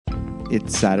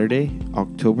It's Saturday,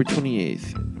 October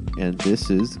 28th, and this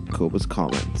is Koba's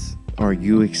Comments. Are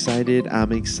you excited?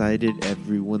 I'm excited.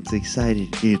 Everyone's excited.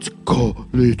 It's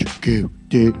college game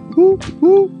day. Woo,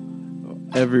 woo.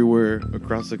 Everywhere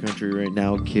across the country right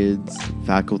now, kids,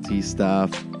 faculty, staff,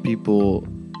 people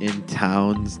in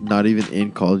towns, not even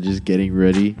in colleges, getting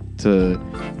ready to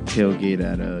tailgate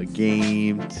at a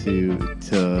game,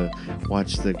 to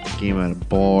watch the game at a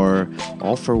bar.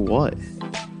 All for what?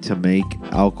 To make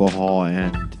alcohol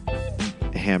and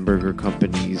hamburger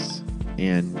companies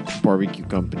and barbecue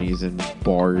companies and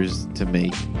bars to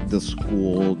make the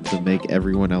school, to make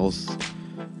everyone else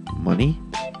money.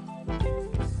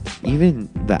 Even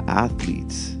the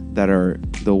athletes that are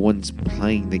the ones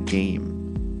playing the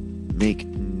game make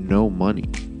no money.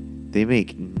 They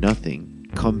make nothing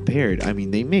compared. I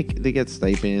mean, they get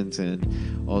stipends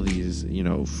and all these,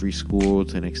 free school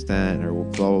to an extent or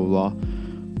blah blah blah.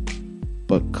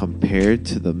 But compared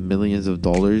to the millions of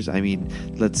dollars, I mean,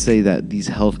 let's say that these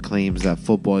health claims that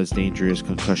football is dangerous,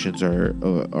 concussions are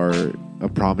a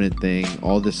prominent thing,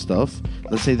 all this stuff.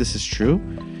 Let's say this is true,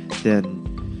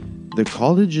 then the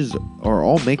colleges are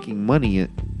all making money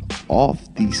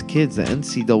off these kids. The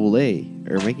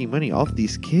NCAA are making money off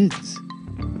these kids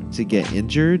to get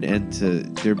injured, and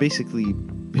they're basically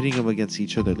pitting them against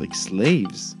each other like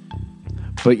slaves.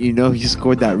 But he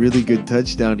scored that really good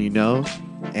touchdown,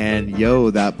 and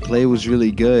that play was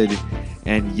really good,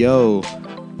 and then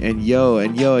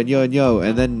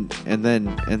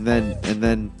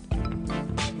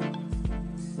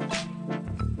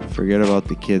forget about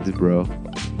the kids, bro.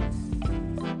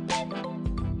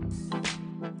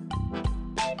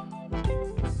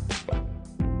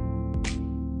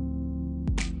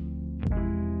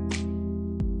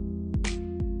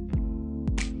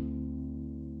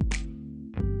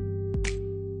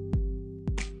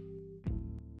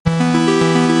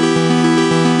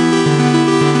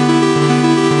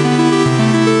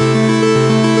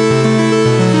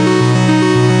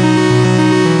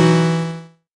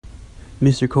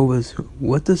 Mr. Kovas,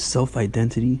 what does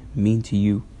self-identity mean to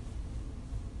you?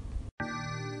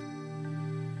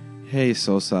 Hey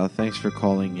Sosa, thanks for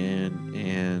calling in.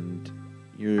 And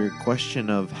your question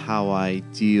of how I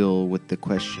deal with the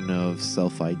question of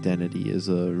self-identity is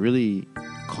a really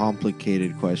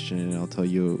complicated question, and I'll tell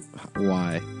you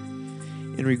why.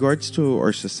 In regards to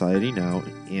our society now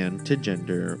and to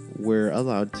gender, we're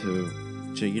allowed to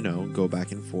go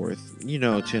back and forth,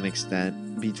 to an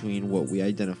extent between what we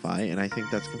identify, and I think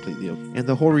that's completely okay. And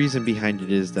the whole reason behind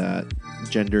it is that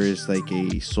gender is like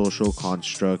a social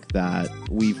construct that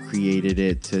we've created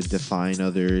it to define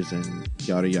others and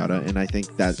yada yada, and I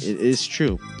think that it is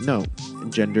true. No,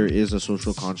 gender is a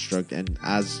social construct, and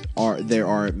there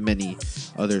are many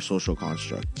other social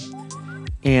constructs.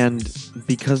 And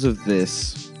because of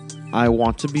this, I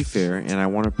want to be fair, and I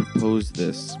want to propose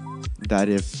this, that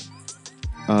if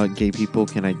gay people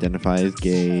can identify as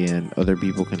gay, and other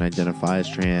people can identify as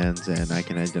trans, and I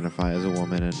can identify as a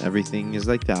woman, and everything is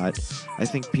like that, I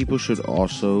think people should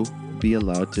also be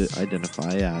allowed to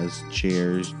identify as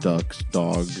chairs, ducks,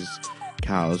 dogs,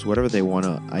 cows, whatever they want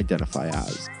to identify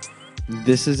as.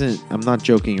 I'm not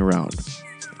joking around,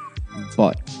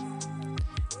 but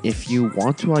if you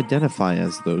want to identify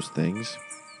as those things,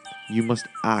 you must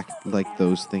act like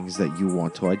those things that you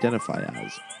want to identify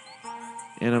as.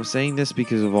 And I'm saying this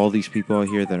because of all these people out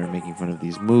here that are making fun of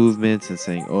these movements and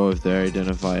saying, if they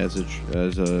identify as a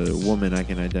woman, I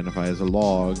can identify as a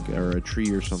log or a tree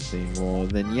or something. Well,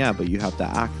 then yeah, but you have to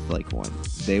act like one.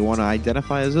 They want to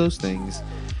identify as those things.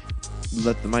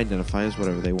 Let them identify as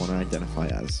whatever they want to identify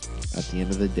as. At the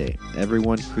end of the day,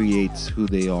 everyone creates who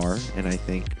they are, and I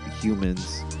think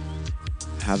humans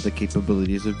have the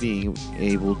capabilities of being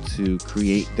able to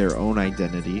create their own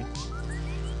identity.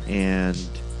 And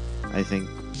I think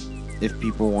if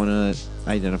people want to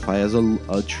identify as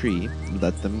a tree,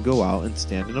 let them go out and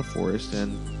stand in a forest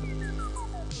and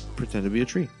pretend to be a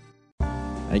tree.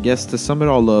 I guess to sum it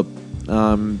all up,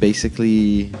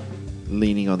 basically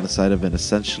leaning on the side of an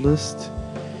essentialist,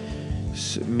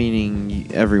 meaning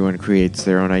everyone creates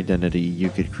their own identity. You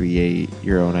could create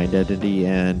your own identity,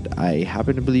 and I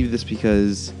happen to believe this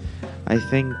because I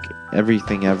think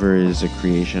everything ever is a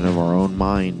creation of our own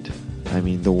mind. I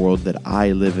mean, the world that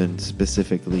I live in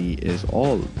specifically is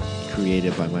all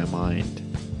created by my mind.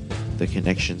 The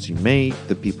connections you make,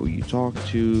 the people you talk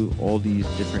to, all these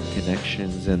different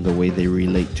connections and the way they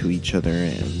relate to each other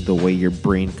and the way your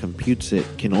brain computes it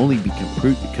can only be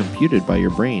computed by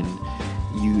your brain.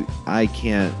 I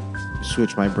can't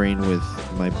switch my brain with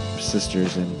my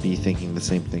sisters and be thinking the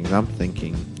same things I'm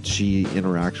thinking. She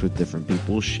interacts with different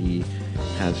people. She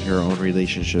has her own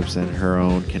relationships and her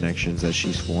own connections that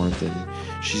she's formed,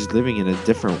 and she's living in a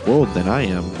different world than I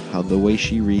am. How the way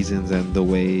she reasons and the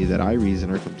way that I reason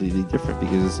are completely different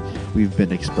because we've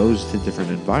been exposed to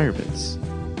different environments.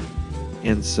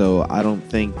 And so I don't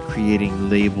think creating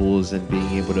labels and being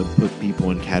able to put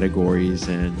people in categories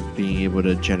and being able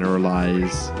to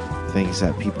generalize things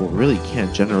that people really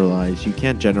can't generalize. You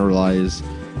can't generalize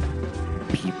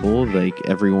people. Like,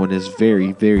 everyone is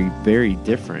very, very, very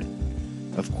different.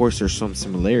 Of course, there's some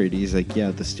similarities. Like,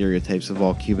 yeah, the stereotypes of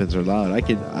all Cubans are loud.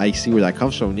 I see where that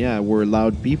comes from. Yeah, we're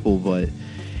loud people, but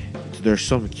there's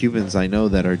some Cubans I know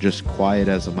that are just quiet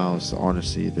as a mouse.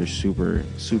 Honestly, they're super,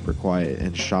 super quiet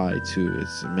and shy too.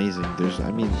 It's amazing.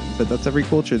 But that's every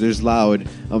culture. There's loud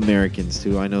Americans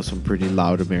too. I know some pretty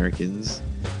loud Americans.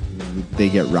 They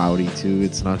get rowdy too.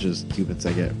 It's not just Cubans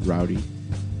that get rowdy.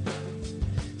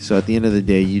 So at the end of the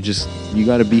day, you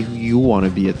got to be who you want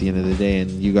to be at the end of the day, and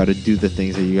you got to do the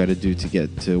things that you got to do to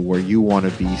get to where you want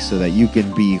to be so that you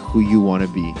can be who you want to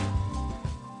be.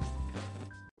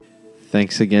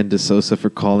 Thanks again to Sosa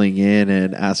for calling in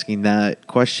and asking that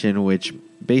question, which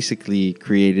basically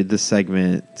created the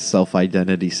segment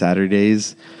Self-Identity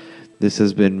Saturdays. This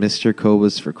has been Mr.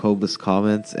 Cobus for Cobus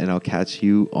Comments, and I'll catch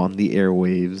you on the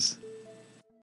airwaves.